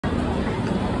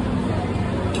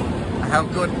have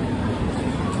got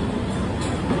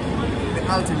the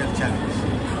ultimate challenge,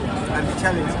 and the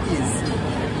challenge is,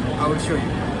 I will show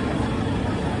you.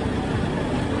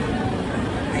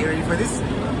 Are you ready for this?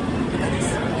 Look at this.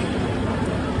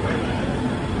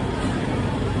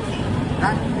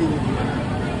 That thing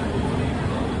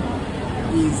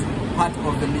is part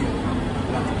of the meal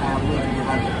that I am going to be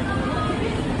having.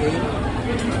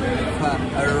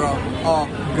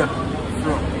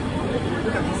 Frog.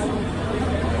 Look at this.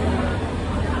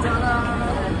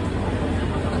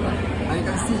 And you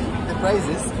can see the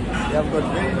prices. They have got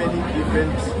very many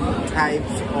different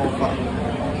types of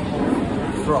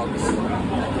frogs.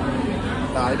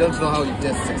 Now, I don't know how it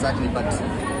tastes exactly, but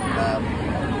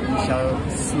we shall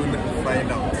soon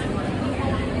find out.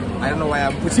 I don't know why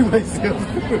I'm putting myself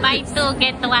through. Buy two,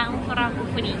 get one frog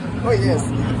free. Oh yes,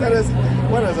 that was,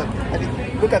 what was that? I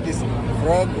think, look at this.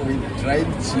 Frog with dried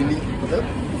chili,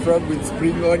 frog with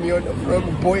spring onion, frog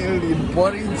boiled in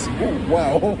porridge. Oh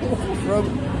wow. Frog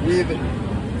with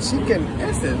chicken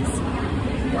essence.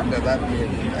 What does that mean?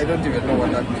 I don't even know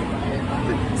what that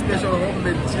means. Special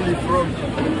homemade chili frog,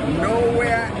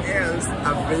 nowhere else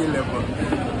available.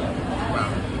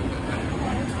 Wow.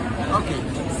 Okay,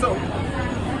 so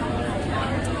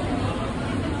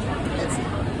let's see.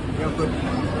 We have got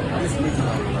this little.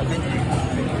 Thank you.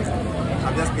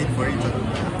 I've just paid for it.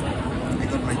 I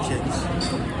got my change.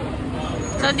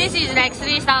 So this is like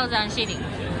 3,000 shillings,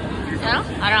 you know,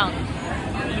 around,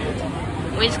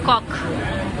 with coke.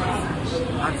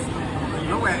 That's,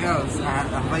 nowhere else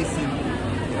have I seen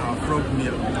a frog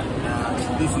meal.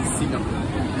 This is Singapore.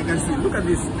 You can see, look at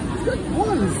this. It's got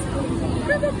bones. What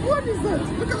kind of bone is that?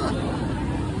 Look at that.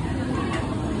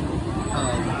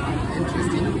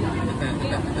 Interesting.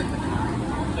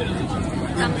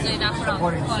 Comes in a frog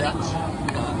porridge.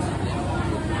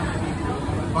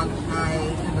 But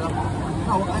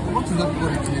what is that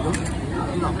porridge, you know?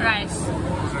 Rice.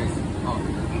 Rice. Oh,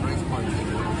 rice porridge.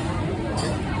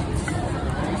 Okay.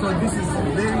 So this is a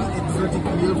very exotic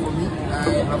meal for me. I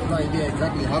have no idea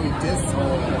exactly how it tastes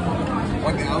or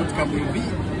what the outcome will be.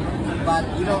 But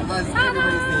you know, as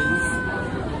everybody says,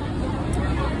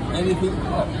 anything.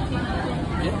 Oh.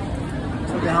 Okay.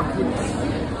 So they have put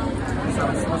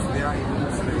some sauce there. It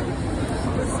looks like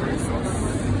soy sauce.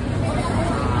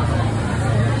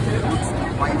 It's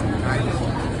white garlic.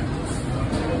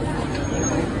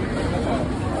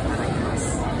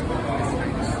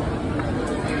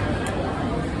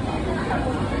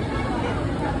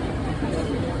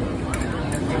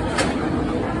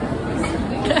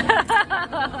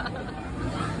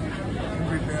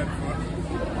 Prepared for.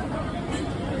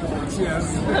 Cheers.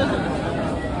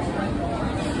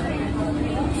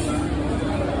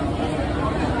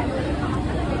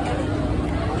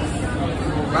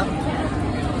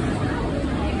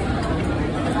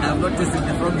 I have not tasted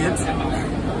the frog yet.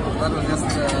 That was just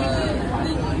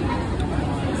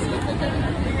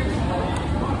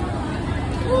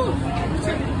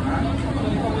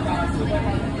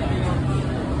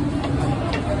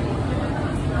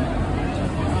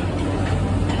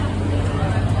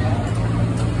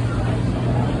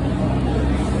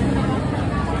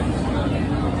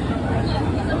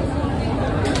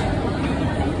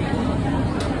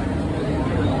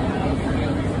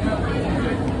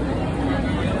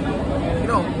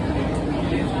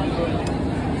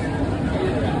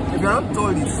if you're not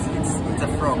told it's a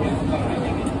frog, I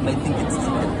think it's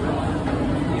chicken.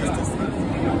 Just a second.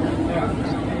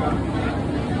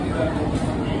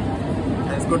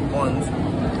 And it's got bones.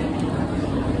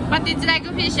 But it's like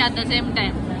a fish at the same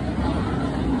time.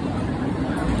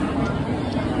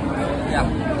 Yeah,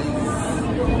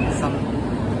 there's some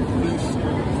fish,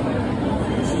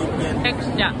 chicken.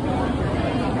 Texture.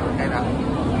 Kind of.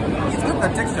 It's got the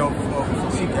texture of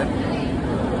chicken.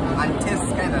 And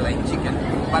tastes kind of like chicken,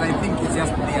 but I think it's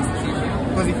just their steam.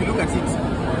 Because if you look at it, it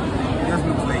just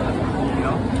looks like, you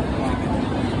know, chicken.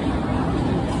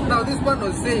 Now this one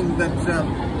was saying that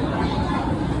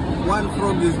one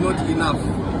frog is not enough,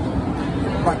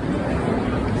 but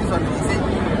this one is saying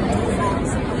 2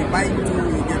 frogs, you buy 2,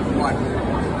 you get 1,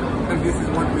 and this is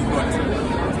what we got.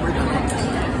 It's quite a lot.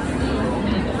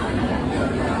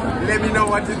 Let me know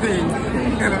what you think.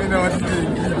 Let me know what you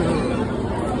think.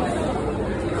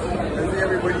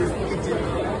 Everybody is eating.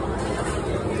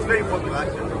 It's very popular.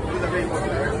 These are very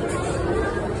popular.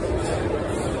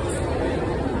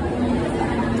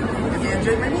 Have you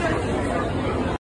enjoyed my meal?